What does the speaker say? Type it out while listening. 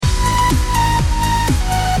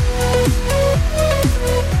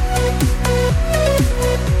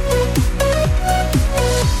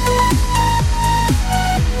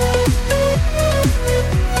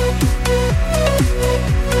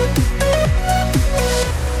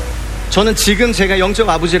저는 지금 제가 영적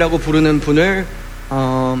아버지라고 부르는 분을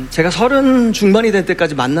제가 30 중반이 될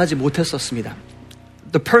때까지 만나지 못했었습니다.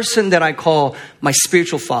 The person that I call my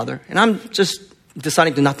spiritual father, and I'm just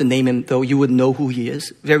deciding to not to name him, though you would know who he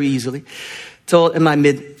is very easily, till in my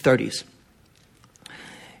mid-30s.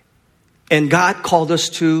 And God called us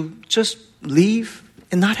to just leave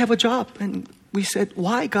and not have a job. And we said,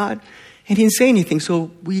 why, God? And he didn't say anything,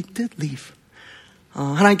 so we did leave.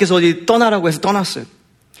 하나님께서 어디 떠나라고 해서 떠났어요.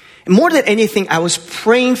 And more than anything, I was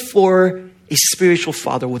praying for a spiritual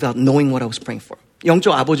father without knowing what I was praying for.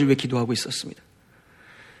 영적 아버지를 위해 기도하고 있었습니다.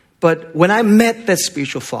 But when I met that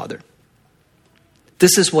spiritual father,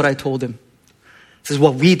 this is what I told him. This is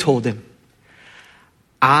what we told him.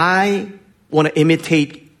 I want to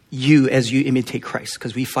imitate you as you imitate Christ,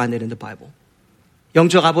 because we find it in the Bible.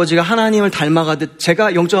 영적 아버지가 하나님을 닮아가듯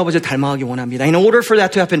제가 영적 아버지를 닮아가기 원합니다. In order for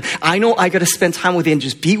that to happen, I know I got to spend time with you and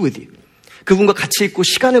just be with you. 그분과 같이 있고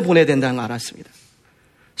시간을 보내야 된다는 걸 알았습니다.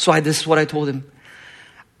 So this is what I told him.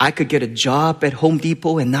 I could get a job at Home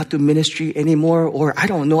Depot and not do ministry anymore, or I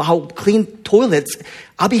don't know, I'll clean toilets.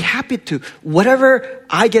 I'll be happy to. Whatever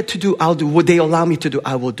I get to do, I'll do. What they allow me to do,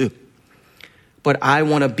 I will do. But I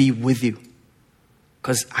want to be with you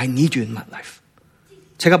because I need you in my life.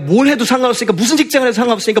 제가 뭘 해도 상관없으니까, 무슨 직장을 해도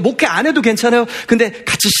상관없으니까, 목회 안 해도 괜찮아요. 근데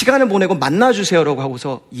같이 시간을 보내고 만나주세요라고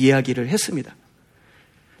하고서 이야기를 했습니다.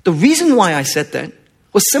 The reason why I said that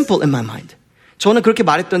was simple in my mind. 저는 그렇게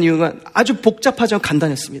말했던 이유가 아주 복잡하지만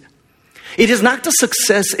간단했습니다. It is not the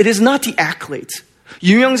success, it is not the accolades.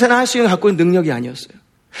 유명세나 할 수 있는 갖고 있는 능력이 아니었어요.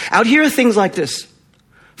 I would hear things like this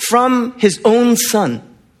from his own son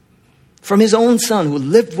who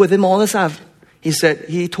lived with him all his life.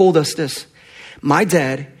 He told us this. My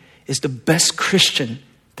dad is the best Christian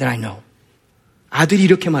that I know. 아들이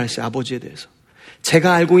이렇게 말했어요. 아버지에 대해서.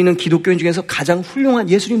 제가 알고 있는 기독교인 중에서 가장 훌륭한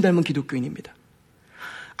예수님 닮은 기독교인입니다.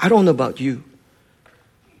 I don't know about you,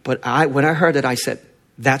 but when I heard it, I said,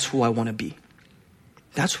 that's who I want to be.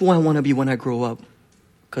 That's who I want to be when I grow up.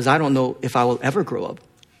 Because I don't know if I will ever grow up.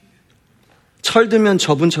 철들면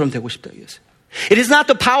저분처럼 되고 싶다 이거였어요. It is not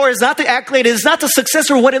the power, it's not the accolade, it is not the success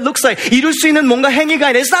or what it looks like. 이룰 수 있는 뭔가 행위가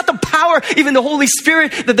아니라 it's not the power, even the Holy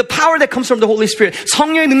Spirit, the power that comes from the Holy Spirit.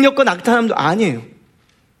 성령의 능력과 나타남도 아니에요.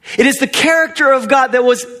 It is the character of God that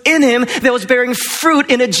was in him that was bearing fruit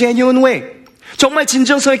in a genuine way. 정말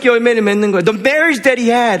진정성 있게 열매를 맺는 거예요. The marriage that he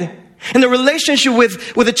had and the relationship with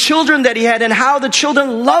the children that he had and how the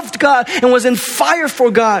children loved God and was in fire for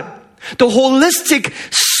God. The holistic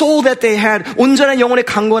soul that they had. 온전한 영혼의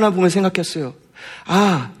강건함을 보면 생각했어요.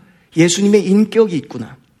 아, 예수님의 인격이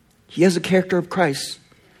있구나. He has the character of Christ.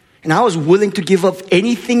 And I was willing to give up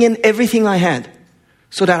anything and everything I had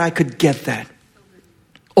so that I could get that.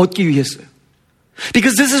 얻기 위해서요.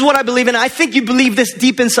 Because this is what I believe, and I think you believe this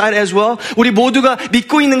deep inside as well. 우리 모두가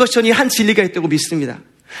믿고 있는 것처럼 한 진리가 있다고 믿습니다.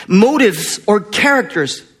 Motives or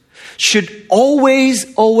characters should always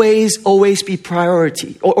be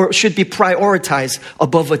priority, or should be prioritized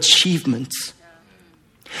above achievements.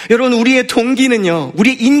 여러분, 우리의 동기는요,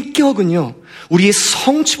 우리의 인격은요, 우리의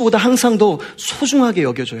성취보다 항상 더 소중하게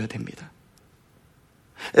여겨져야 됩니다.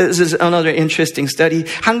 This is another interesting study.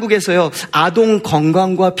 한국에서요, 아동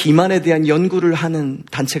건강과 비만에 대한 연구를 하는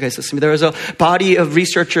단체가 있었습니다. There's a body of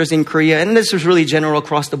researchers in Korea, and this is really general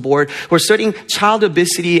across the board, who are studying child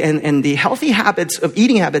obesity and the healthy habits of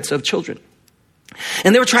eating habits of children.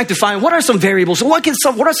 And they were trying to find what are some variables, what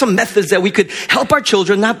are some methods that we could help our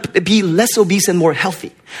children not be less obese and more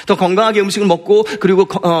healthy. 더 건강하게 음식을 먹고 그리고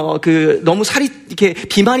너무 살이 이렇게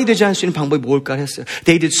비만이 되지 않을 수 있는 방법이 뭘까 했어요.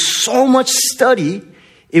 They did so much study.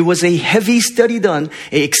 It was a heavy study done,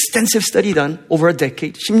 an extensive study done over a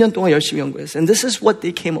decade. 10년 동안 열심히 연구했어요. And this is what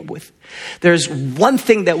they came up with. There's one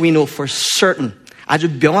thing that we know for certain. 아주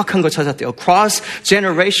명확한 걸 찾았대요. Across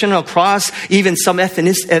generation, across even some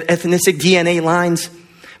ethnic DNA lines.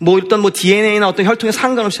 어떤 DNA나 어떤 혈통에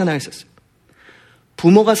상관없이 하나 있었어요.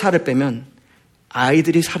 부모가 살을 빼면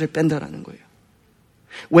아이들이 살을 뺀다라는 거예요.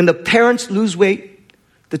 When the parents lose weight,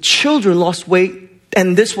 the children lost weight.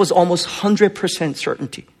 And this was almost 100%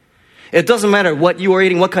 certainty. It doesn't matter what you were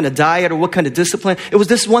eating, what kind of diet or what kind of discipline. It was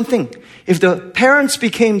this one thing. If the parents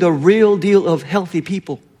became the real deal of healthy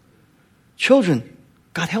people, children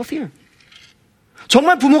got healthier.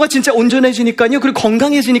 정말 부모가 진짜 온전해지니까요. 그리고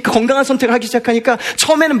건강해지니까 건강한 선택을 하기 시작하니까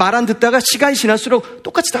처음에는 말 안 듣다가 시간이 지날수록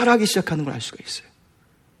똑같이 따라하기 시작하는 걸 알 수가 있어요.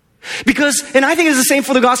 Because, and I think it's the same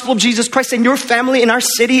for the gospel of Jesus Christ in your family, in our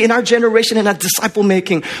city, in our generation, in our disciple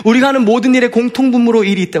making. 우리가 하는 모든 일에 공통분모로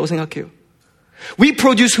일이 있다고 생각해요. We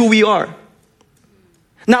produce who we are,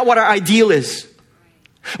 not what our ideal is.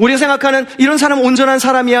 우리가 생각하는 이런 사람은 온전한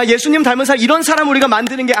사람이야, 예수님 닮은 사람, 이런 사람 우리가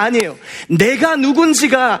만드는 게 아니에요. 내가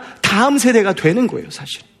누군지가 다음 세대가 되는 거예요,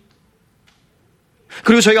 사실.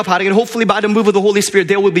 그리고 저희가 바라기를 hopefully by the move of the Holy Spirit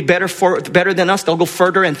they will be better than us. They'll go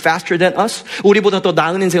further and faster than us. 우리보다 더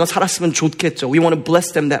나은 인생을 살았으면 좋겠죠. We want to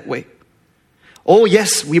bless them that way. Oh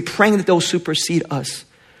yes, we're praying that they'll supersede us.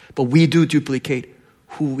 But we do duplicate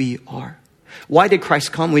who we are. Why did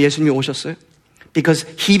Christ come? 왜 예수님이 오셨어요? Because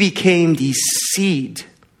He became the seed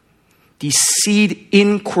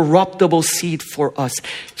incorruptible seed for us.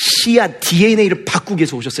 씨앗 DNA를 바꾸기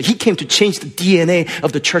위해서 오셨어요. He came to change the DNA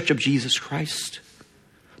of the Church of Jesus Christ.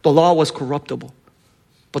 The law was corruptible,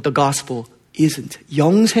 but the gospel isn't.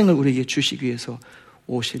 영생을 우리에게 주시기 위해서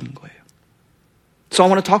오신 거예요. So I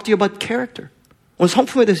want to talk to you about character. 오늘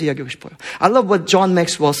성품에 대해서 이야기하고 싶어요. I love what John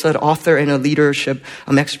Maxwell said, author and a leadership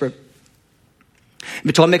expert.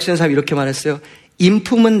 존 맥스웰 사람이 이렇게 말했어요.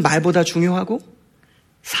 인품은 말보다 중요하고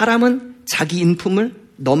사람은 자기 인품을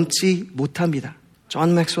넘지 못합니다.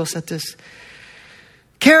 John Maxwell said this.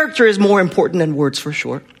 Character is more important than words for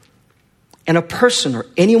sure. And a person or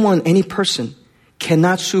any person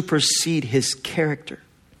cannot supersede his character.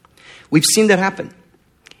 We've seen that happen.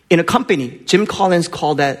 In a company, Jim Collins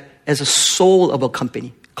called that as a soul of a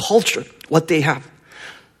company. Culture, what they have.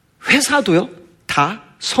 회사도요, 다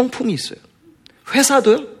성품이 있어요.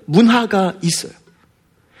 회사도요, 문화가 있어요.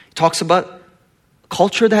 He talks about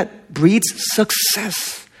culture that breeds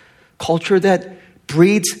success. Culture that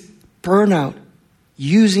breeds burnout.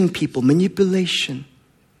 Using people, manipulation.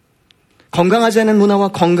 건강하지 않은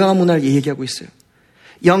문화와 건강한 문화를 얘기하고 있어요.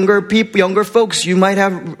 Younger folks, you might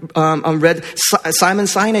have read Simon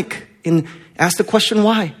Sinek in Ask the Question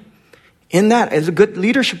Why. In that, as a good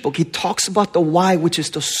leadership book, he talks about the why, which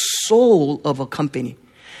is the soul of a company.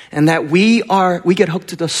 And that we get hooked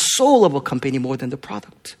to the soul of a company more than the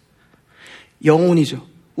product. 영혼이죠.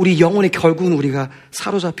 우리 영혼의 결국은 우리가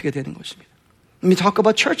사로잡히게 되는 것입니다. Let me talk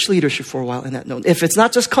about church leadership for a while in that note. If it's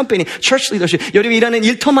not just company, church leadership. 여러분이 일하는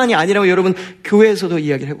일터만이 아니라고 여러분 교회에서도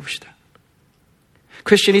이야기를 해봅시다.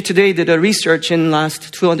 Christianity Today did a research in the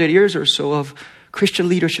last 200 years or so of Christian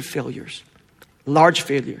leadership failures. Large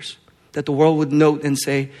failures. That the world would note and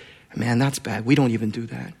say, man, that's bad. We don't even do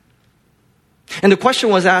that. And the question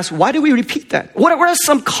was asked, why do we repeat that? What are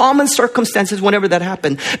some common circumstances whenever that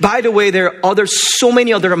happened? By the way, there are so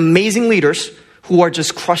many other amazing leaders who are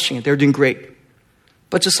just crushing it. They're doing great.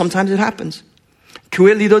 But just sometimes it happens.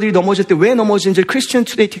 교회 리더들이 넘어질 때 왜 넘어지는지 Christian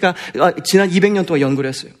Today가 지난 200년 동안 연구를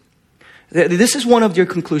했어요. This is one of their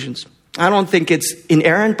conclusions. I don't think it's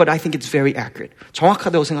inerrant, but I think it's very accurate.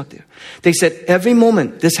 정확하다고 생각돼요. They said every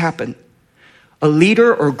moment this happened, a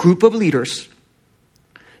leader or group of leaders,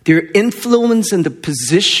 their influence and the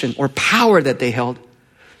position or power that they held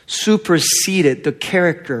superseded the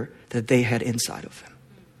character that they had inside of them.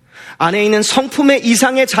 안에 있는 성품의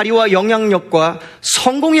이상의 자리와 영향력과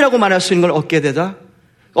성공이라고 말할 수 있는 걸 얻게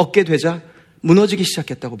되자 무너지기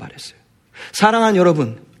시작했다고 말했어요. 사랑하는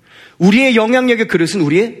여러분, 우리의 영향력의 그릇은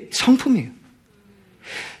우리의 성품이에요.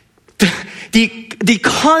 The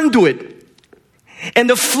conduit and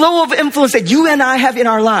the flow of influence that you and I have in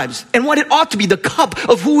our lives and what it ought to be, the cup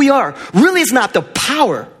of who we are, really is not the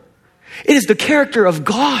power. It is the character of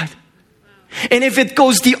God. And if it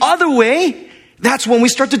goes the other way, that's when we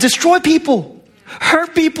start to destroy people,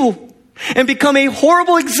 hurt people, and become a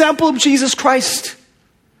horrible example of Jesus Christ.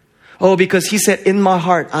 Oh, because He said, in my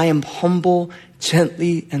heart, I am humble,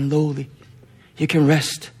 gently, and lowly. You can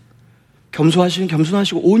rest.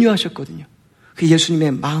 겸손하시고 온유하셨거든요. 그게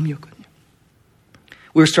예수님의 마음이었거든요.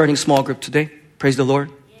 We're starting small group today. Praise the Lord.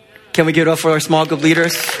 Can we give it up for our small group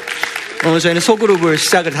leaders? 오늘 저희는 소그룹을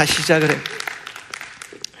다시 시작을 해요.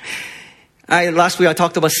 Last week I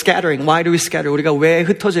talked about scattering. Why do we scatter? 우리가 왜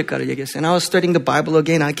흩어질까를 얘기했어요. And I was studying the Bible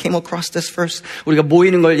again. I came across this verse. 우리가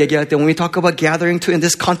모이는 걸 얘기할 때 when we talk about gathering too in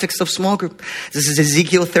this context of small group. This is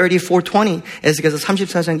Ezekiel 34:20. 에스겔서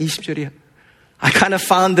 34장 20절이에요. I kind of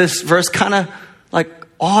found this verse kind of like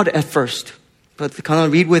odd at first. But kind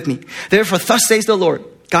of read with me. Therefore thus says the Lord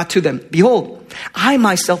God to them. Behold, I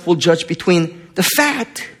myself will judge between the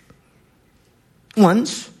fat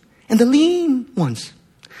ones and the lean ones.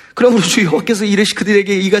 그러므로 주 여호와께서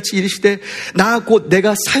그들에게 이같이 이르시되 나 곧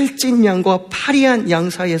내가 살찐 양과 파리한 양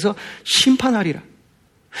사이에서 심판하리라.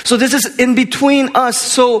 So this is in between us.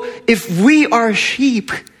 So if we are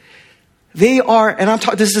sheep, they are, and I'm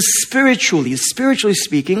talking, this is spiritually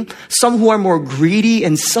speaking, some who are more greedy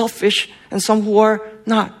and selfish and some who are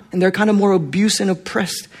not. And they're kind of more abused and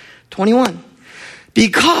oppressed. 21.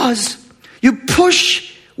 Because you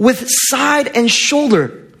push with side and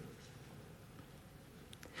shoulder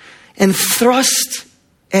and thrust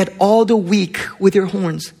at all the weak with your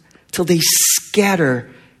horns till they scatter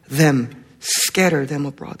them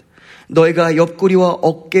abroad. 너희가 옆구리와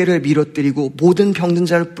어깨를 밀어뜨리고 모든 병든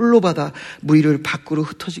자를 뿔로 받아 무리를 밖으로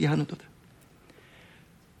흩어지게 하는도다.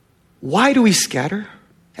 Why do we scatter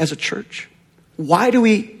as a church? What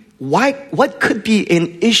could be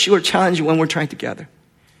an issue or challenge when we're trying to gather?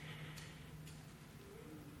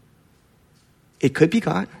 It could be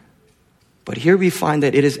God, but here we find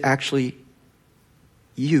that it is actually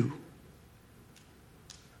you.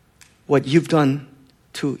 What you've done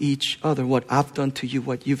to each other, what I've done to you,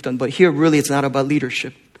 what you've done. But here really it's not about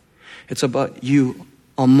leadership. It's about you,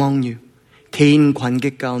 among you. 대인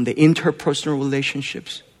관계 가운데, interpersonal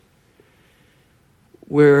relationships.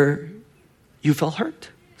 Where you felt hurt,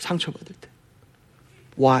 상처받을 때.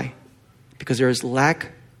 Why? Because there is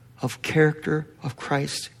lack of character of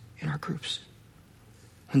Christ in our groups.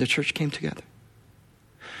 When the church came together.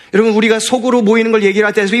 여러분, 우리가 속으로 모이는 걸 얘기를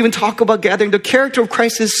할 때, as we even talk about gathering, the character of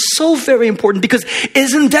Christ is so very important because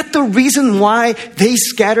isn't that the reason why they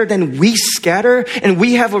scattered and we scatter and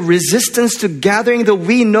we have a resistance to gathering that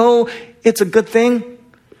we know it's a good thing?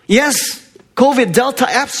 Yes, COVID, Delta,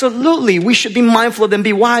 absolutely. We should be mindful of them,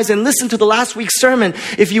 be wise, and listen to the last week's sermon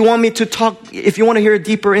if you want me to talk, if you want to hear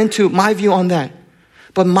deeper into my view on that.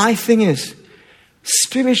 But my thing is,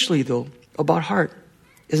 spiritually though, about heart,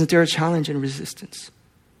 isn't there a challenge and resistance?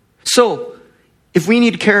 So, if we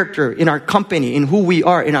need character in our company, in who we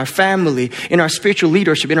are, in our family, in our spiritual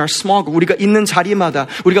leadership, in our small group, 우리가 있는 자리마다,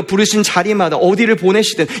 우리가 부르신 자리마다, 어디를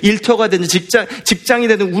보내시든, 일터가 되든, 직장이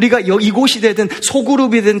되든, 우리가 이곳이 되든,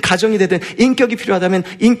 소그룹이 되든, 가정이 되든, 인격이 필요하다면,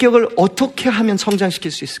 인격을 어떻게 하면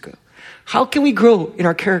성장시킬 수 있을까요? How can we grow in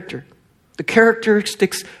our character? The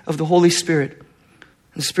characteristics of the Holy Spirit,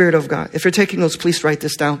 the Spirit of God. If you're taking notes, please write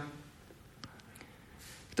this down.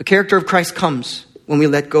 The character of Christ comes when we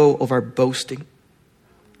let go of our boasting,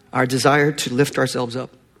 our desire to lift ourselves up.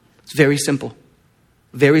 It's very simple.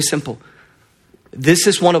 Very simple. This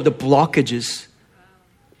is one of the blockages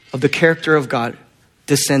of the character of God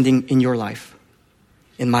descending in your life,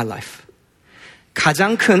 in my life.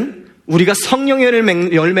 가장 큰 우리가 성령의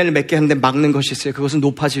열매를 맺게 하는데 막는 것이 있어요. 그것은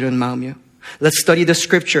높아지려는 마음이에요. Let's study the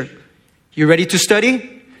scripture. You ready to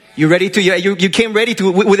study? You ready to, you came ready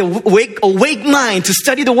to, with a awake mind to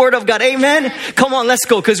study the Word of God. Amen? Come on, let's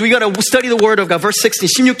go. Because we got to study the Word of God. Verse 16,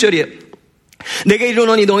 16절이에요. 내게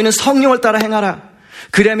이르노니 너희는 성령을 따라 행하라.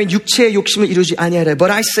 그리하면 육체의 욕심을 이루지 아니하라.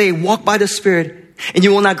 But I say, walk by the Spirit. And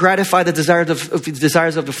you will not gratify the desires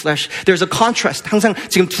of the flesh. There's a contrast. 항상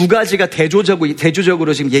지금 두 가지가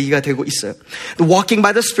대조적으로 지금 얘기가 되고 있어요. The walking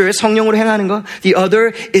by the Spirit, 성령으로 행하는 것. The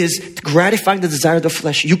other is gratifying the desire of the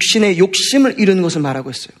flesh. 육신의 욕심을 이루는 것을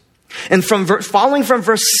말하고 있어요. And following from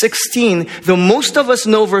verse 16, though most of us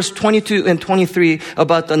know verse 22 and 23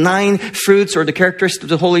 about the 9 fruits or the characteristics of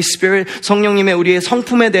the Holy Spirit, 성령님의 우리의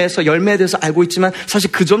성품에 대해서, 열매에 대해서 알고 있지만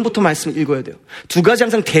사실 그 전부터 말씀을 읽어야 돼요. 두 가지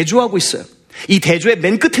항상 대조하고 있어요. 이 대조의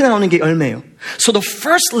맨 끝에 나오는 게 열매예요. So the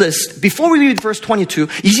first list, before we read verse 22,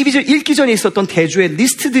 22절 읽기 전에 있었던 대조의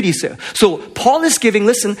리스트들이 있어요. So Paul is giving,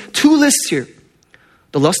 listen, 2 lists here.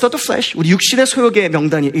 The lust of the flesh, 우리 육신의 소욕의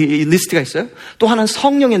명단이 이 리스트가 있어요. 또 하나는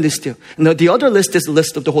성령의 리스트예요. The other list is the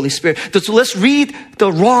list of the Holy Spirit. So let's read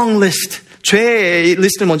the wrong list. 죄의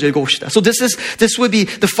리스트를 먼저 읽어봅시다. So this would be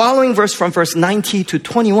the following verse from verse 90 to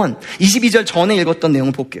 21. 22절 전에 읽었던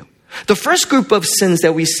내용을 볼게요. The first group of sins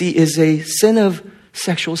that we see is a sin of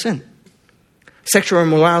sexual sin. Sexual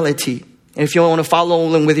immorality. And if you want to follow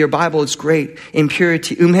along with your Bible, it's great.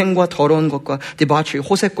 Impurity, 음행과 더러운 것과 debauchery,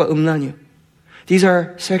 호색과 음란이요. These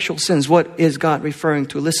are sexual sins. What is God referring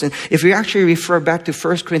to? Listen, if we actually refer back to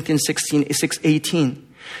 1 Corinthians 6:18,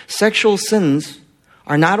 sexual sins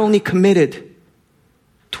are not only committed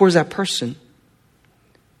towards that person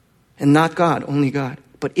and not God, only God,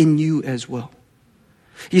 but in you as well.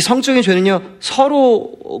 이 성적인 죄는요,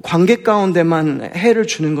 서로 관계 가운데만 해를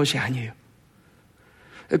주는 것이 아니에요.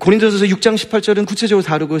 고린도전서 6장 18절은 구체적으로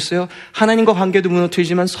다루고 있어요. 하나님과 관계도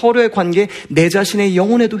무너뜨리지만 서로의 관계, 내 자신의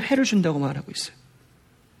영혼에도 해를 준다고 말하고 있어요.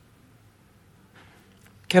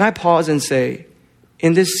 Can I pause and say,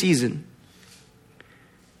 in this season,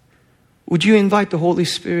 would you invite the Holy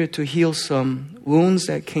Spirit to heal some wounds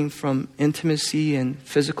that came from intimacy and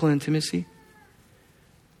physical intimacy?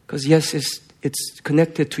 Because yes, it's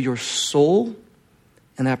connected to your soul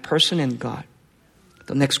and that person and God.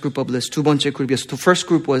 The next group of list, 두 번째 그룹이었어요. The first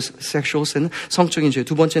group was sexual sin, 성적인 죄.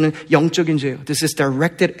 두 번째는 영적인 죄예요. This is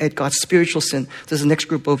directed at God, spiritual sin. This is the next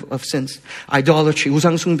group of sins. Idolatry,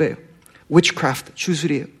 우상 숭배예요. Witchcraft,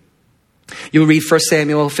 주술이에요. You read 1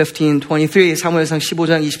 Samuel 15:23, 사무엘상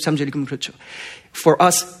 15장 23절 읽으면 그렇죠. For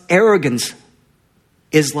us, arrogance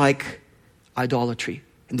is like idolatry.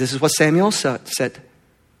 And this is what Samuel said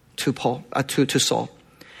to Saul.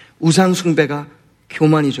 우상 숭배가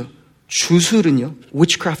교만이죠. 주술은요,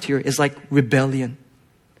 witchcraft here is like rebellion.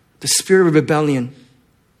 The spirit of rebellion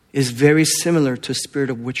is very similar to the spirit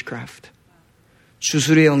of witchcraft.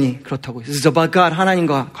 주술의 영이 그렇다고. This is about God,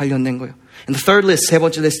 하나님과 관련된 거예요. And the third list, 세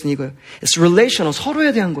번째 리스트는 이거예요. It's relational,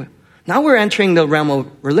 서로에 대한 거예요. Now we're entering the realm of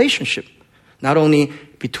relationship. Not only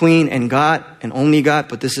between and God and only God,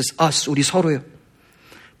 but this is us, 우리 서로예요.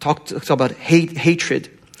 Talks about hatred,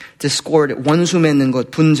 discord, 원수 맺는 것,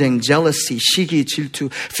 분쟁, jealousy, 시기, 질투,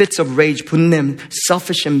 fits of rage, 분냄,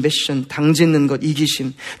 selfish ambition, 당짓는 것,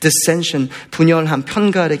 이기심, dissension, 분열함,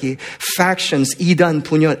 편가르기, factions, 이단,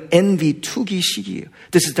 분열, envy, 투기, 시기예요.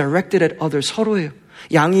 This is directed at others, 서로예요.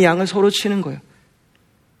 양이 양을 서로 치는 거예요.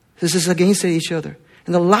 This is against each other.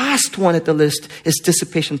 And the last one at the list is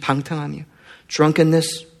dissipation, 방탕함이에요.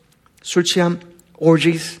 Drunkenness, 술 취함,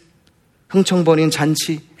 orgies, 흥청버리는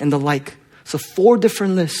잔치, and the like. So 4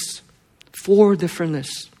 different lists. 4 different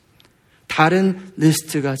lists. 다른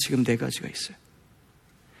리스트가 지금 4가지가 있어요.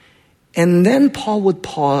 And then Paul would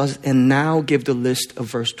pause and now give the list of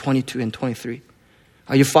verse 22 and 23.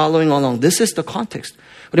 Are you following along? This is the context.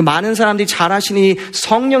 우리 많은 사람들이 잘 아시니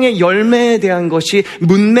성령의 열매에 대한 것이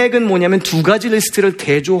문맥은 뭐냐면 2가지 리스트를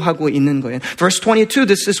대조하고 있는 거예요. Verse 22,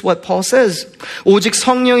 this is what Paul says. 오직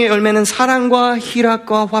성령의 열매는 사랑과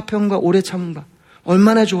희락과 화평과 오래 참음과.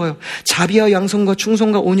 얼마나 좋아요. 자비와 양성과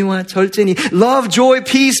충성과 온유와 절제니 love, joy,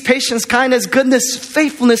 peace, patience, kindness, goodness,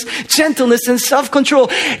 faithfulness, gentleness, and self-control.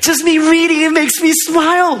 Just me reading it makes me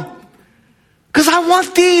smile. Because I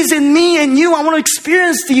want these in me and you. I want to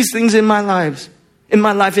experience these things in my lives. In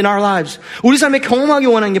my life, in our lives. 우리 삶에 경험하기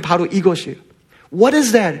원하는 게 바로 이것이에요. What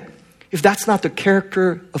is that? If that's not the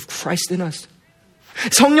character of Christ in us.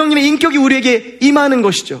 성령님의 인격이 우리에게 임하는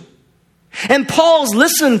것이죠. And Paul's,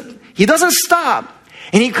 listen, he doesn't stop.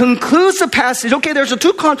 And he concludes the passage. Okay, there's a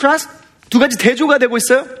 2 contrasts. 2가지 대조가 되고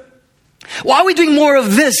있어요. Why are we doing more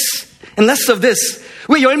of this and less of this?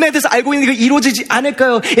 왜 열매에 대해서 알고 있는 게 이루어지지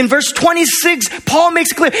않을까요? In verse 26, Paul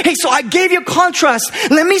makes it clear. Hey, so I gave you a contrast.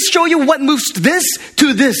 Let me show you what moves this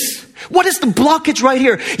to this. What is the blockage right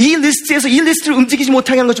here? 이 리스트에서 이 리스트를 움직이지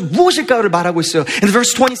못하게 하는 것이 무엇일까를 말하고 있어요. In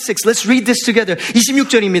verse 26, let's read this together.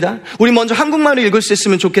 26절입니다. 우리 먼저 한국말로 읽을 수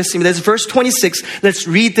있으면 좋겠습니다. It's verse 26. Let's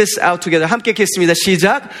read this out together. 함께 읽겠습니다.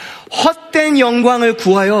 시작. 헛된 영광을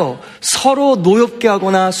구하여 서로 노엽게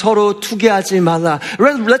하거나 서로 투기하지 말라.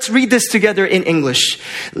 Let's read this together in English.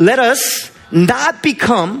 Let us not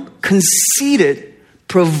become conceited,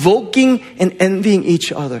 provoking and envying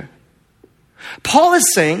each other. Paul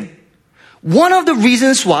is saying, one of the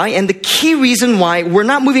reasons why, and the key reason why we're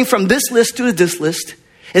not moving from this list to this list,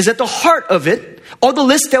 is at the heart of it, or the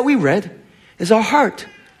list that we read, is our heart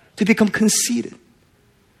to become conceited.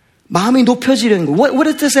 마음이 높여지려는 거.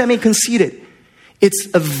 What does that mean, conceited? It's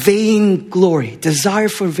a vain glory, desire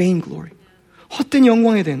for vain glory. 헛된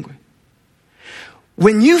영광에 대한 거예요.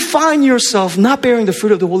 When you find yourself not bearing the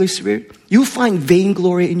fruit of the Holy Spirit, you find vain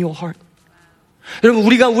glory in your heart. 여러분,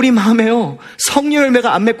 우리가 우리 마음에요, 성령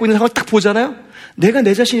열매가 안 맺고 있는 상황을 딱 보잖아요. 내가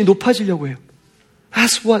내 자신이 높아지려고 해요.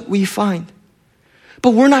 That's what we find.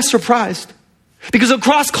 But we're not surprised. Because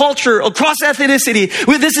across culture, across ethnicity,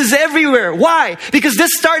 this is everywhere. Why? Because this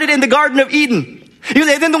started in the Garden of Eden. 이건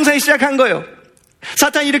에덴 동산이 시작한 거예요.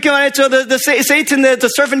 사탄이 이렇게 말했죠. Satan, the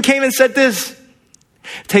serpent came and said this.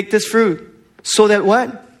 Take this fruit so that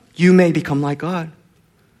what? You may become like God.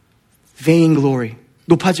 Vain glory.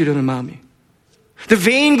 높아지려는 마음이. The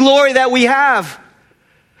vain glory that we have.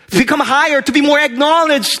 To become higher, to be more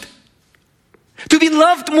acknowledged. To be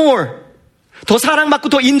loved more. 더 사랑받고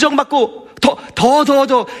더 인정받고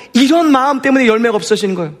더 이런 마음 때문에 열매가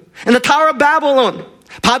없어지는 거예요. And the Tower of Babylon,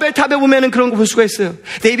 바벨탑에 보면은 그런 거 볼 수가 있어요.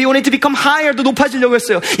 They wanted to become higher, 더 높아지려고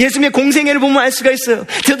했어요. 예수님의 공생애를 보면 알 수가 있어요.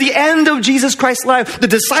 Till the end of Jesus Christ's life, the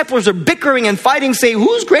disciples are bickering and fighting, saying,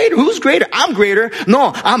 "Who's greater? Who's greater? I'm greater.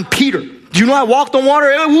 No, I'm Peter. Do you know I walked on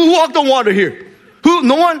water? Who walked on water here? Who?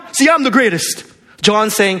 No one? See, I'm the greatest." John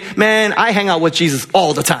saying, "Man, I hang out with Jesus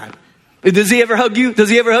all the time. Does he ever hug you? Does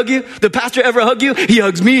he ever hug you? The pastor ever hug you? He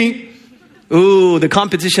hugs me." Ooh, the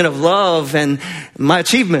competition of love and my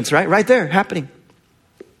achievements, right? Right there, happening.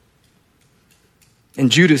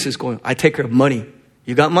 And Judas is going, "I take care of money.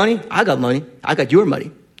 You got money? I got money. I got your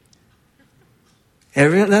money."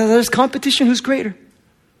 There's competition. Who's greater?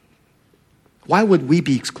 Why would we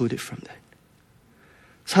be excluded from that?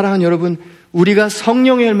 사랑하는 여러분, 우리가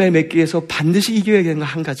성령의 열매 맺기 위해서 반드시 이겨야 되는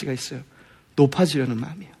한 가지가 있어요. 높아지려는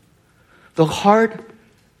마음이에요. The heart,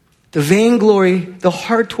 the vain glory, the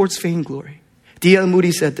heart towards vain glory. D.L. Moody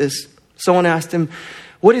said this. Someone asked him,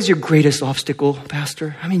 What is your greatest obstacle,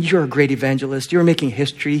 Pastor? I mean, you're a great evangelist. You're making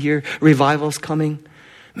history here. Revival's coming.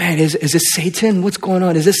 Man, is it Satan? What's going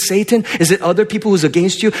on? Is it Satan? Is it other people who's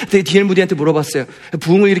against you? 디엘 무디한테 물어봤어요.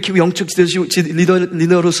 부흥을 일으키고 영적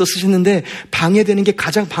리더로서 쓰시는데 방해되는 게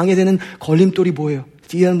가장 방해되는 걸림돌이 뭐예요?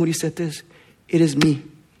 디엘 무디 said this. It is me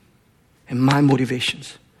and my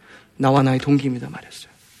motivations. 나와 나의 동기입니다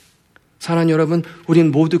말했어요. 사랑하는 여러분,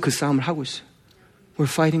 우리는 모두 그 싸움을 하고 있어요. We're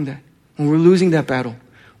fighting that. When we're losing that battle,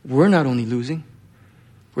 we're not only losing,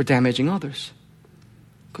 we're damaging others.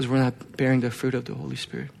 Because we're not bearing the fruit of the Holy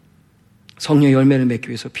Spirit. 성령의 열매를 맺기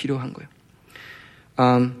위해서 필요한 거예요.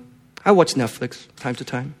 I watch Netflix time to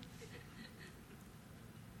time.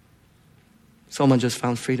 Someone just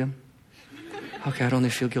found freedom. Okay, I don't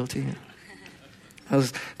feel guilty.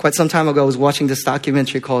 Quite some time ago, I was watching this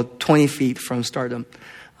documentary called 20 Feet from Stardom.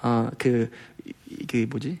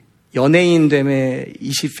 연예인 됨에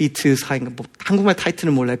 20피트 사이인가, 뭐, 한국말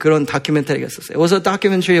타이틀은 몰라요. 그런 다큐멘터리가 있었어요. It was a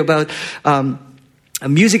documentary about a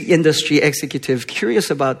music industry executive curious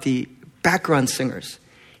about the background singers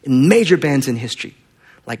in major bands in history,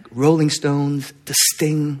 like Rolling Stones, The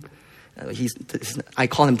Sting. I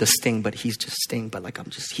call him The Sting, but he's just Sting. But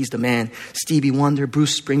he's the man. Stevie Wonder,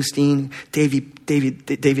 Bruce Springsteen,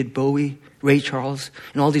 David Bowie, Ray Charles,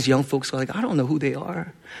 and all these young folks are like, I don't know who they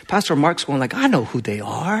are. Pastor Mark's going like, I know who they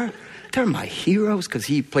are. They're my heroes because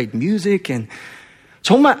he played music and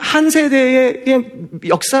정말 한 세대의 그냥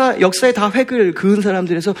역사에 다 획을 그은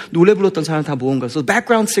사람들에서 노래 불렀던 사람 다 모은 거예요. So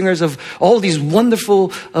background singers of all these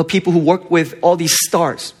wonderful people who work with all these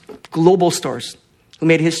stars, global stars who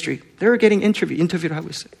made history. They were getting interviewed 하고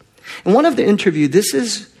있어요. In one of the interview, this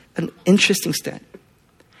is an interesting stat.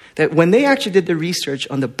 That when they actually did the research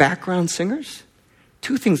on the background singers,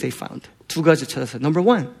 two things they found. 두 가지 찾았어요. Number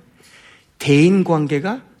one, 대인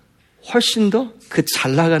관계가 훨씬 더 그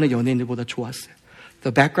잘 나가는 연예인들보다 좋았어요.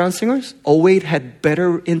 The background singers always had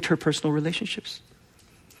better interpersonal relationships.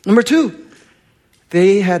 Number two,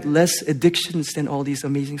 they had less addictions than all these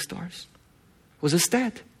amazing stars. It was a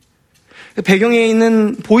stat. 배경에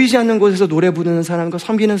있는 보이지 않는 곳에서 노래 부르는 사람과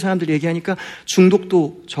섬기는 사람들 얘기하니까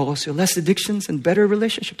중독도 적었어요. Less addictions and better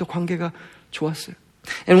relationship도 관계가 좋았어요.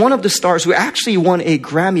 And one of the stars who actually won a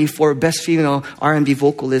Grammy for Best Female R&B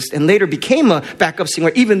Vocalist and later became a backup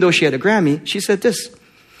singer even though she had a Grammy, she said this.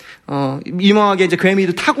 유명하게 이제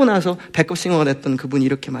그래미도 타고 나서 백업 싱어가 됐던 그분이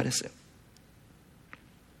이렇게 말했어요.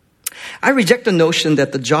 I reject the notion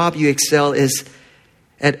that the job you excel is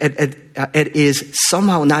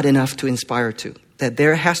somehow not enough to inspire to. That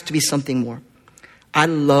there has to be something more. I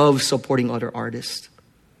love supporting other artists.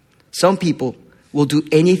 Some people will do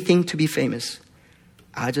anything to be famous.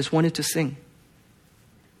 I just wanted to sing.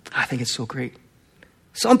 I think it's so great.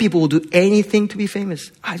 Some people will do anything to be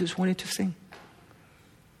famous. I just wanted to sing.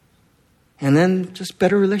 And then just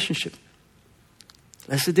better relationship.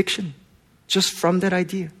 Less addiction. Just from that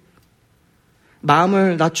idea.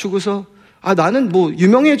 마음을 낮추고서 나는 뭐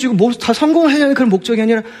유명해지고 뭐 다 성공을 하려는 그런 목적이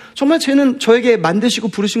아니라 정말 쟤는 저에게 만드시고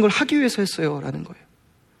부르신 걸 하기 위해서 했어요. 라는 거예요.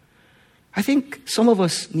 I think some of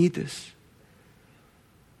us need this.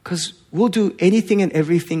 Because we'll do anything and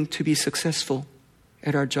everything to be successful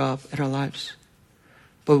at our job, at our lives.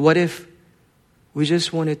 But what if we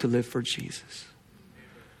just wanted to live for Jesus?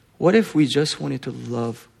 What if we just wanted to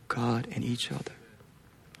love God and each other?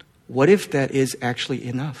 What if that is actually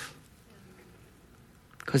enough?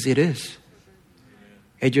 Because it is.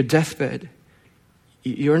 At your deathbed,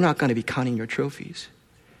 you're not going to be counting your trophies.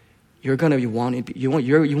 You're going to be you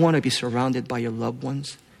want to be surrounded by your loved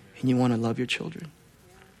ones, and you want to love your children.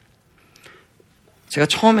 제가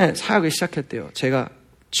처음에 사역을 시작할 때요. 제가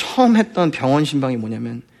처음 했던 병원 신방이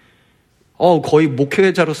뭐냐면 거의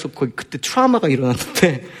목회자로서 거의 그때 트라우마가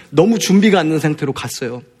일어났는데 너무 준비가 안 된 상태로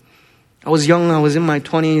갔어요. I was young, I was in my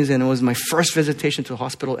 20s, and it was my first visitation to the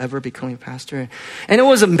hospital ever becoming a pastor. And it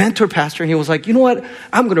was a mentor pastor, and he was like, you know what?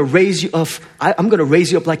 I'm going to raise you up. I'm going to raise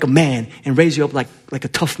you up like a man and raise you up like a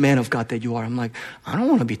tough man of God that you are. I'm like, I don't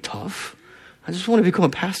want to be tough. I just want to become a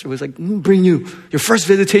pastor. It was like, bring you your first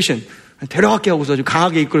visitation. 데려갈게 하고서 아주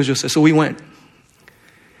강하게 이끌어줬어요. So we went.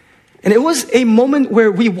 And it was a moment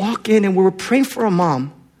where we walk in and we were praying for a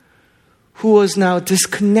mom who was now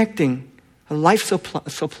disconnecting a life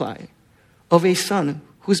supply of a son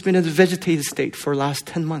who's been in a vegetative state for the last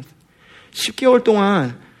 10 months. 10개월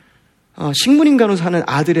동안 식물인간으로 사는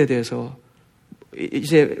아들에 대해서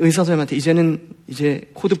이제 의사 선생님한테 이제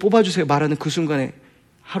코드 뽑아주세요 말하는 그 순간에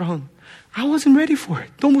하루는 I wasn't ready for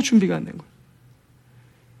it. 너무 준비가 안 된 거예요.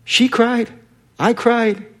 She cried. I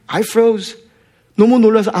cried. I froze. 너무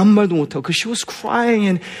놀라서 아무 말도 못하고 because she was crying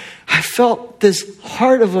and I felt this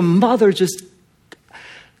heart of a mother just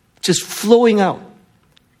flowing out.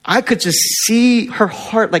 I could just see her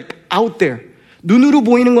heart like out there. 눈으로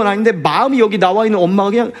보이는 건 아닌데 마음이 여기 나와 있는 엄마가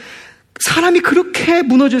그냥 사람이 그렇게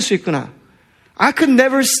무너질 수 있구나. I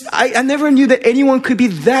never knew that anyone could be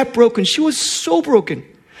that broken. She was so broken.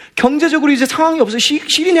 경제적으로 이제 상황이 없어요. She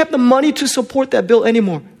didn't have the money to support that bill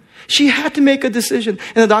anymore. She had to make a decision.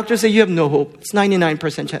 And the doctor said, you have no hope. It's 99%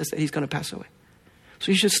 chance that he's going to pass away.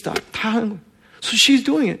 So you should stop. 다 하는 거예요. So she's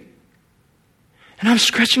doing it. And I'm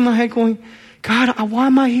scratching my head going, God, why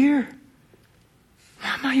am I here?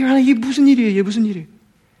 Why am I here? 이게 무슨 일이에요? 이게 무슨 일이에요?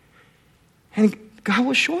 And God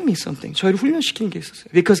was showing me something. 저희를 훈련시키는 게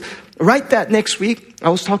있었어요. Because right that next week, I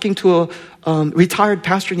was talking to a retired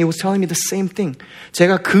pastor and he was telling me the same thing.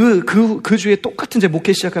 제가 그 주에 똑같은 제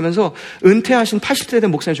목회 시작하면서 은퇴하신 80세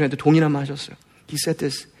된 목사님 저한테 동의를 하셨어요. He said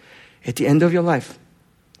this, at the end of your life,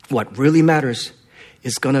 what really matters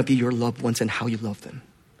is going to be your loved ones and how you love them.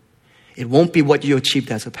 It won't be what you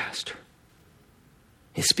achieved as a pastor.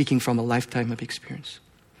 He's speaking from a lifetime of experience.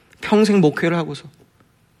 평생 목회를 하고서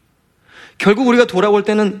결국 우리가 돌아올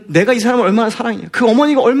때는 내가 이 사람을 얼마나 사랑해요. 그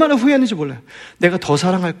어머니가 얼마나 후회했는지 몰라요. 내가 더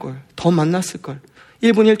사랑할 걸, 더 만났을 걸,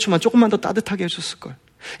 1분 1초만 조금만 더 따뜻하게 해줬을 걸.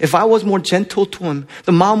 If I was more gentle to him,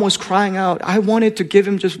 the mom was crying out. I wanted to give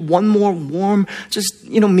him just one more warm,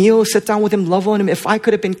 meal, sit down with him, love on him. If I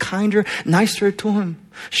could have been kinder, nicer to him,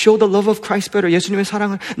 show the love of Christ better. 예수님의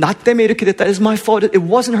사랑을 나 때문에 이렇게 됐다. It's my fault. It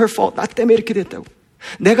wasn't her fault. 나 때문에 이렇게 됐다고.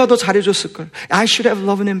 내가 더 잘해줬을 걸. I should have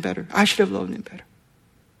loved him better. I should have loved him better.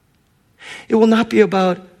 It will not be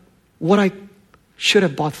about what I should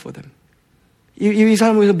have bought for them. 이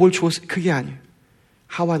사람을 위해서 뭘 줬어? 그게 아니에요.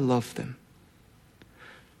 How I love them.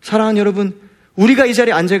 사랑하는 여러분, 우리가 이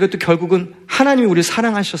자리에 앉아 있것도 결국은 하나님이 우리를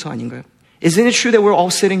사랑하셔서 아닌가요? Isn't it true that we're all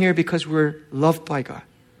sitting here because we're loved by God?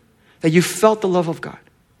 That you felt the love of God?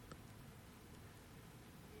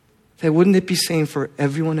 That wouldn't it be same for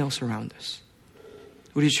everyone else around us?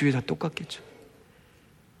 우리 주위에 다 똑같겠죠.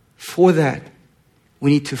 For that, we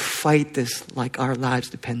need to fight this like our lives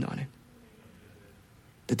depend on it.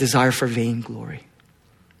 The desire for vain glory.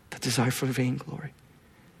 The desire for vain glory.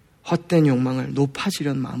 헛된 욕망을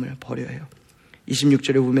높아지려는 마음을 버려야 해요.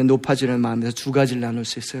 26절에 보면 높아지려는 마음에서 두 가지를 나눌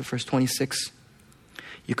수 있어요. Verse 26.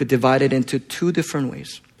 You could divide it into two different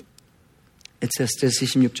ways. It says this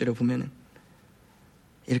 26절에 보면은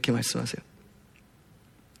이렇게 말씀하세요.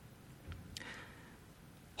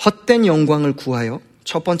 헛된 영광을 구하여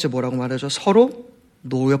첫 번째 뭐라고 말하죠? 서로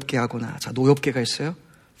노엽게 하거나. 자, 노엽게가 있어요.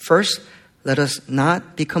 First, let us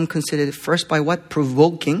not become conceited first by what?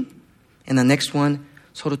 Provoking. And the next one,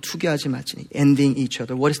 서로 투기하지 말지니. Envying each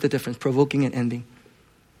other. What is the difference? Provoking and envying.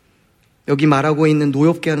 여기 말하고 있는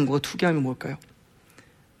노엽게 하는 거와 투기하면 뭘까요?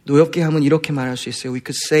 노엽게 하면 이렇게 말할 수 있어요. We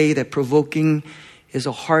could say that provoking is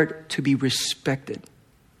a heart to be respected.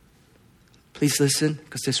 Please listen,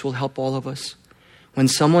 because this will help all of us. When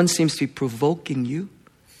someone seems to be provoking you,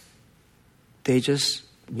 they just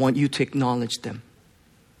want you to acknowledge them.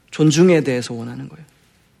 존중에 대해서 원하는 거예요.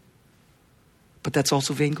 But that's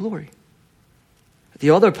also vainglory. The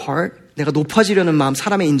other part, 내가 높아지려는 마음,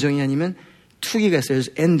 사람의 인정이 아니면 투기가 있어요.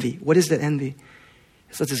 There's envy. What is that envy?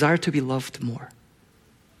 It's a desire to be loved more.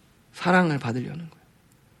 사랑을 받으려는 거예요.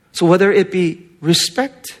 So whether it be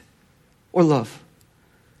respect or love,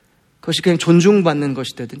 그것이 그냥 존중받는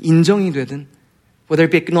것이 되든 인정이 되든 whether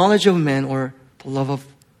it be acknowledge of man or the love of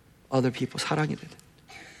other people, 사랑이 되든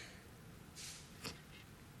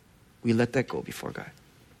we let that go before God.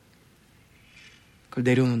 그걸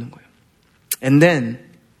내려놓는 거예요. And then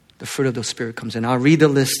the fruit of the Spirit comes in. I'll read the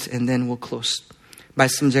list and then we'll close.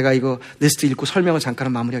 말씀 제가 이거 리스트 읽고 설명을 잠깐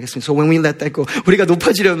마무리하겠습니다. So when we let that go, 우리가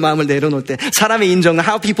높아지려는 마음을 내려놓을 때 사람의 인정,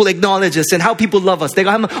 how people acknowledge us and how people love us.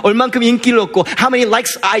 내가 하면 얼만큼 인기를 얻고 how many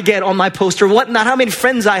likes I get on my poster, what not, how many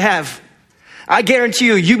friends I have. I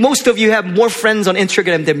guarantee you, most of you have more friends on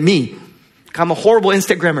Instagram than me. I'm a horrible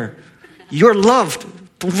Instagrammer. You're loved.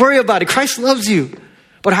 Don't worry about it. Christ loves you.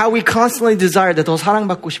 But how we constantly desire that 더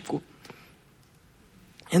사랑받고 싶고.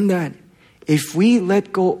 And that if we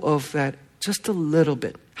let go of that just a little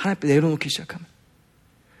bit, 하나님 앞에 내려놓기 시작하면.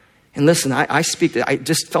 And listen, I speak that I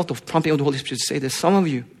just felt the prompting of the Holy Spirit to say this. Some of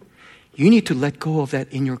you, you need to let go of that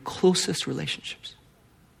in your closest relationships.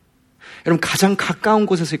 여러분 가장 가까운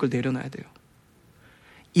곳에서 이걸 내려놔야 돼요.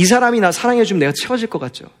 이 사람이 나 사랑해주면 내가 채워질 것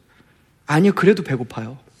같죠? 아니요, 그래도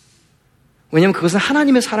배고파요. 왜냐하면 그것은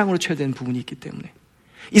하나님의 사랑으로 채워야 되는 부분이 있기 때문에.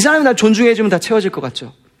 이 사람이 날 존중해주면 다 채워질 것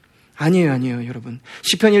같죠? 아니에요, 여러분.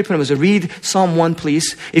 시편 1편에 보세요. Read Psalm 1,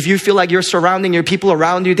 please. If you feel like you're surrounding your people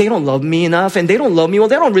around you, they don't love me enough, and they don't love me well,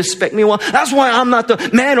 they don't respect me well. That's why I'm not the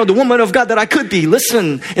man or the woman of God that I could be.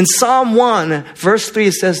 Listen, in Psalm 1, verse 3,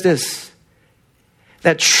 it says this.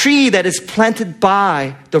 That tree that is planted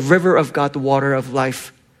by the river of God, the water of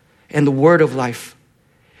life, and the word of life,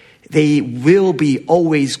 they will be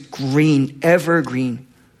always green, evergreen,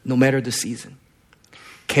 no matter the season.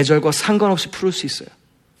 계절과 상관없이 푸를 수 있어요.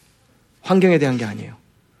 환경에 대한 게 아니에요.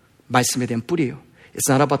 말씀에 대한 뿌리예요. It's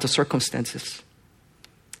not about the circumstances.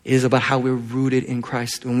 It is about how we're rooted in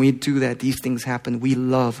Christ. When we do that, these things happen. We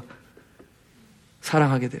love.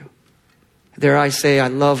 사랑하게 돼요. There I say, I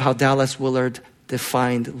love how Dallas Willard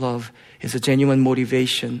defined love as a genuine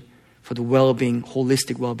motivation for the well-being,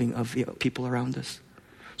 holistic well-being of the people around us.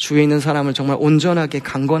 주위에 있는 사람을 정말 온전하게,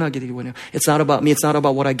 강건하게 되기 원해요. It's not about me. It's not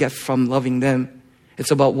about what I get from loving them.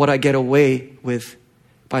 It's about what I get away with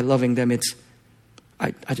by loving them. It's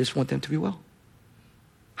I just want them to be well.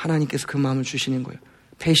 하나님께서 그 마음을 주시는 거예요.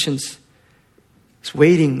 Patience. It's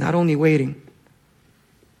waiting, not only waiting,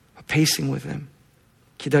 but pacing with them.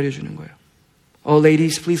 기다려주는 거예요. Oh,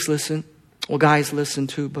 ladies, please listen. Well, guys, listen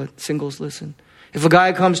too, but singles, listen. If a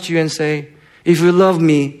guy comes to you and say, if you love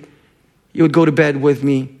me, you would go to bed with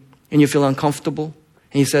me, and you feel uncomfortable,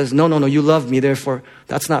 and he says, no, you love me, therefore,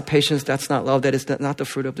 that's not patience, that's not love, that is not the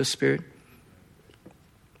fruit of the Spirit.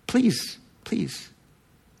 Please,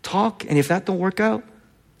 talk, and if that don't work out,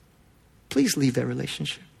 please leave that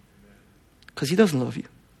relationship. Because he doesn't love you.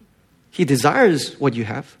 He desires what you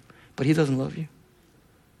have, but he doesn't love you.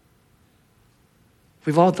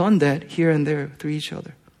 We've all done that here and there through each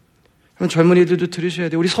other. 그럼 젊은이들도 들으셔야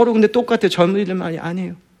돼요. 우리 서로 근데 똑같아요. 젊은이들만이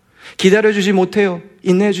아니에요. 기다려주지 못해요.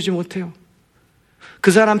 인내해주지 못해요.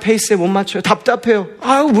 그 사람 페이스에 못 맞춰요. 답답해요.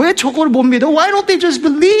 왜 저걸 못 믿어? Why don't they just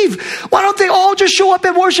believe? Why don't they all just show up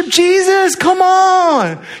and worship Jesus? Come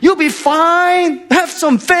on. You'll be fine. Have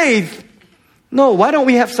some faith. No, why don't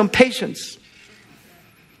we have some patience?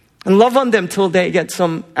 And love on them till they get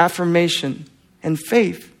some affirmation and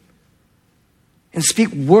faith. And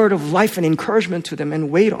speak word of life and encouragement to them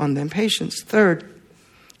and wait on them. Patience. Third,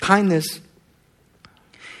 kindness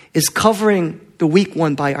is covering the weak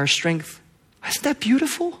one by our strength. Isn't that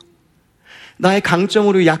beautiful? 나의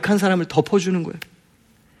강점으로 약한 사람을 덮어주는 거예요.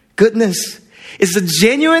 Goodness is a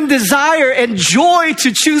genuine desire and joy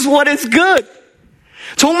to choose what is good.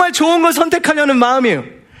 정말 좋은 걸 선택하려는 마음이에요.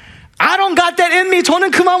 I don't got that in me.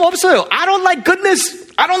 저는 그 마음 없어요. I don't like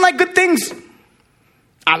goodness. I don't like good things.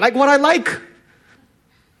 I like what I like.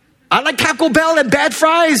 I like Taco Bell and bad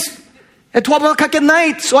fries at 12 o'clock at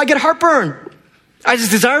night, so I get heartburn. I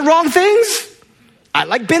just desire wrong things. I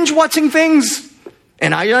like binge watching things.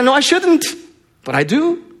 And I know I shouldn't, but I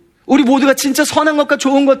do. 우리 모두가 진짜 선한 것과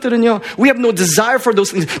좋은 것들은요, we have no desire for those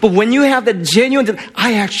things. But when you have that genuine,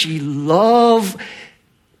 I actually love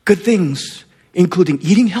good things, including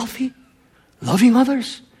eating healthy, loving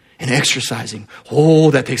others, and exercising.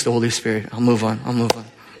 Oh, that takes the Holy Spirit. I'll move on.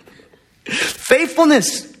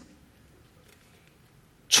 Faithfulness.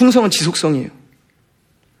 충성은 지속성이에요.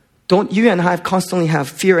 Don't you and I constantly have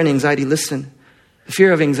fear and anxiety? Listen, the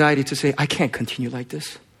fear of anxiety to say, I can't continue like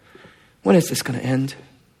this. When is this going to end?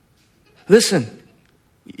 Listen,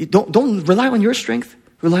 don't rely on your strength.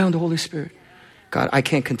 Rely on the Holy Spirit. God, I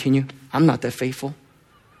can't continue. I'm not that faithful.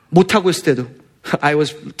 못하고 있을 때도. I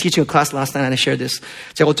was teaching a class last night and I shared this.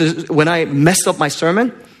 When I messed up my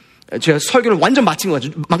sermon, 제가 설교를 완전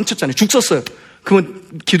망쳤잖아요. 죽 썼어요.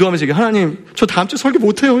 그러면 기도하면서 얘기해요. 하나님, 저 다음 주 설교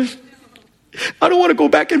못해요. I don't want to go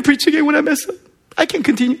back and preach again when I mess up. I can't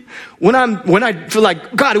continue. When I feel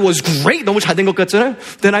like, God, it was great. 너무 잘 된 것 같잖아요.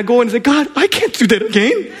 Then I go and say, God, I can't do that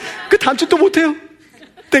again. 그 다음 주 또 못해요.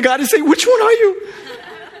 Then God is saying, which one are you?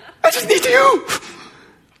 I just need you.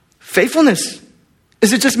 Faithfulness.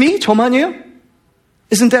 Is it just me? 저만이에요?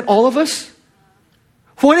 Isn't that all of us?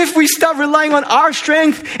 What if we stop relying on our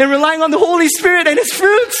strength and relying on the Holy Spirit and His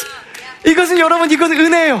fruits? 이것은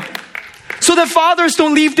은혜예요. So that fathers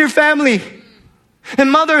don't leave their family.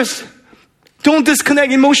 And mothers don't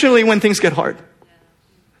disconnect emotionally when things get hard.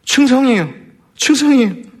 충성이에요.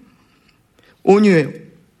 온유해요.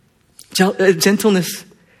 Gentleness.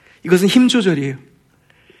 이것은 힘 조절이에요.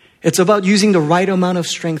 It's about using the right amount of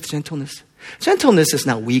strength, gentleness. Gentleness is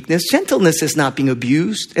not weakness. Gentleness is not being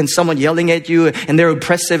abused and someone yelling at you and they're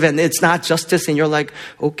oppressive and it's not justice and you're like,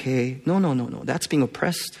 okay. No. That's being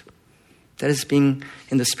oppressed. That is being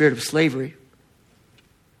in the spirit of slavery.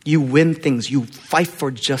 You win things. You fight for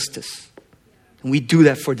justice. And we do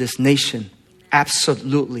that for this nation.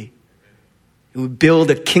 Absolutely. We build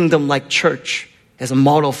a kingdom-like church as a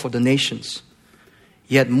model for the nations.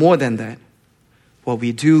 Yet more than that, what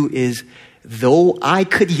we do is, though I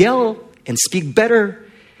could yell and speak better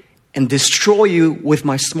and destroy you with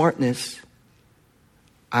my smartness,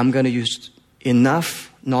 I'm going to use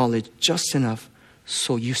enough knowledge, just enough,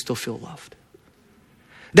 so you still feel loved.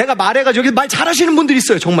 내가 말해가지고 여기 말 잘하시는 분들이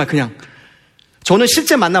있어요. 정말 그냥 저는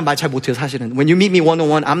실제 만나면 말 잘 못해요, 사실은. When you meet me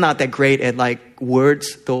one-on-one, I'm not that great at like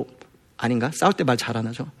words. 또 아닌가? 싸울 때 말 잘 안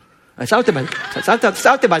하죠? 싸울 때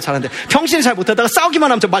말 잘하는데 평소에 잘 못하다가 싸우기만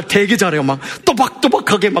하면 저 말 되게 잘해요. 막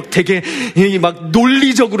또박또박하게 막 되게 막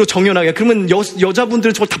논리적으로 정연하게. 그러면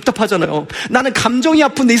여자분들은 정말 답답하잖아요. 나는 감정이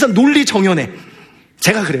아픈데 이 사람 논리 정연해.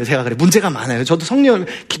 제가 그래요. 문제가 많아요. 저도 성령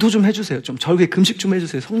열매 기도 좀 해주세요. 좀 저에게 금식 좀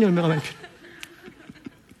해주세요. 성령 열매가 많이 필요해요.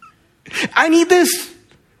 I need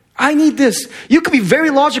this. You could be very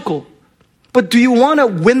logical, but do you want to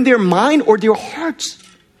win their mind or their hearts?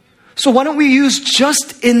 So why don't we use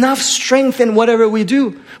just enough strength in whatever we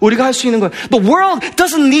do? 우리가 할 수 있는 거예요. The world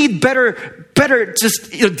doesn't need better just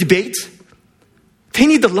debates. They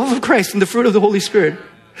need the love of Christ and the fruit of the Holy Spirit.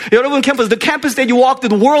 여러분 the campus that you walk to,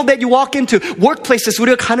 the world that you walk into, workplaces,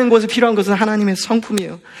 우리가 가는 곳에 필요한 것은 하나님의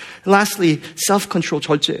성품이에요. Lastly, self-control,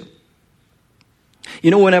 절제예요. You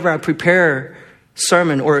know, whenever I prepare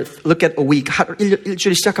sermon or look at a week,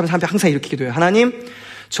 일주일 시작하면서 항상 이렇게 기도해요. 하나님,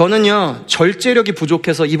 저는요, 절제력이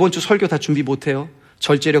부족해서 이번 주 설교 다 준비 못해요.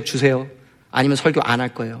 절제력 주세요. 아니면 설교 안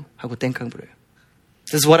할 거예요. 하고 땡깡 부려요.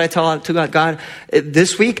 This is what I tell to God. God,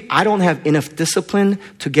 this week, I don't have enough discipline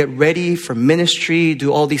to get ready for ministry,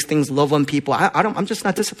 do all these things, love on people. I'm just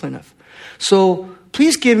not disciplined enough. So,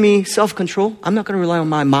 please give me self-control. I'm not going to rely on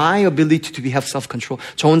my ability to have self-control.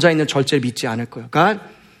 저 혼자 있는 절제를 믿지 않을 거예요. God,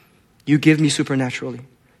 you give me supernaturally.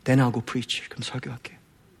 Then I'll go preach. 그럼 설교할게요.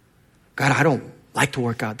 God, I don't like to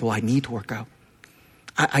work out, though I need to work out.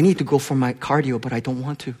 I need to go for my cardio, but I don't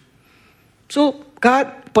want to. So,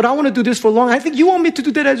 God, but I want to do this for long. I think you want me to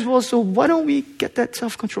do that as well. So why don't we get that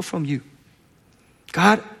self-control from you?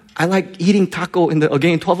 God, I like eating taco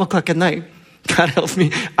again, 12 o'clock at night. God help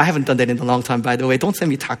me. I haven't done that in a long time, by the way. Don't send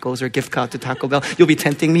me tacos or gift card to Taco Bell. You'll be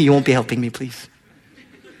tempting me. You won't be helping me, please.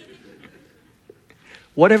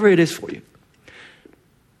 Whatever it is for you.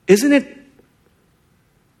 Isn't it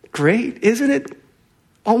great? Isn't it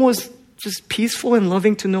almost just peaceful and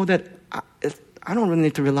loving to know that I don't really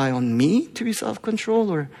need to rely on me to be self-control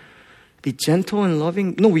or be gentle and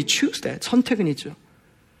loving. No, we choose that. 선택은 있죠.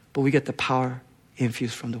 But we get the power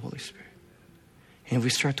infused from the Holy Spirit. And we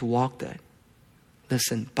start to walk that.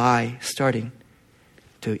 Listen, by starting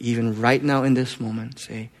to even right now in this moment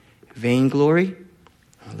say, vainglory,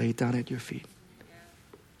 I'll lay it down at your feet.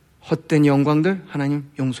 헛된 영광들, 하나님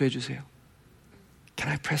용서해 주세요. Can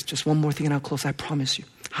I press just one more thing and I'll close? I promise you.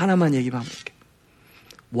 하나만 얘기만 해볼게.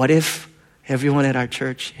 What if everyone at our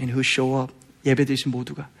church and who show up, 예배드리신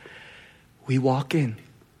모두가, we walk in.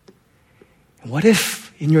 What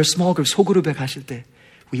if in your small group, 소그룹에 가실 때,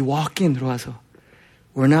 we walk in 들어와서,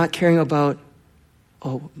 we're not caring about,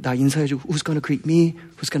 나 인사해주고, who's going to greet me,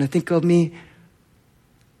 who's going to think of me,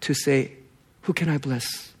 to say, who can I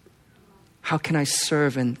bless? How can I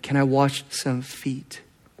serve and can I wash some feet?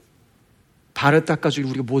 발을 닦아주기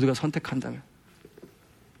우리가 모두가 선택한다면,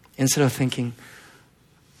 instead of thinking,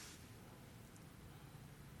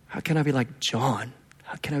 how can I be like John?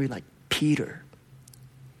 How can I be like Peter?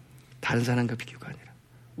 다른 사람과 비교가 아니라,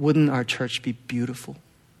 wouldn't our church be beautiful?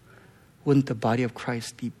 Wouldn't the body of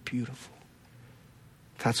Christ be beautiful?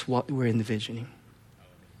 That's what we're envisioning.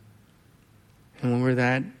 And when we're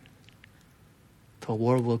that, the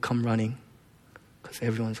world will come running because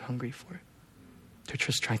everyone's hungry for it. They're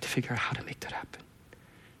just trying to figure out how to make that happen.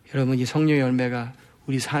 여러분, 이 성령 열매가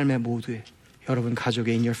우리 삶의 모두에, 여러분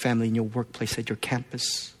가족에, in your family, in your workplace, at your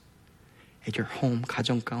campus, at your home,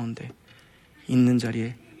 가정 가운데 있는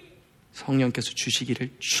자리에 성령께서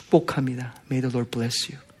주시기를 축복합니다. May the Lord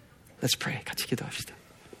bless you. Let's pray. 같이 기도합시다.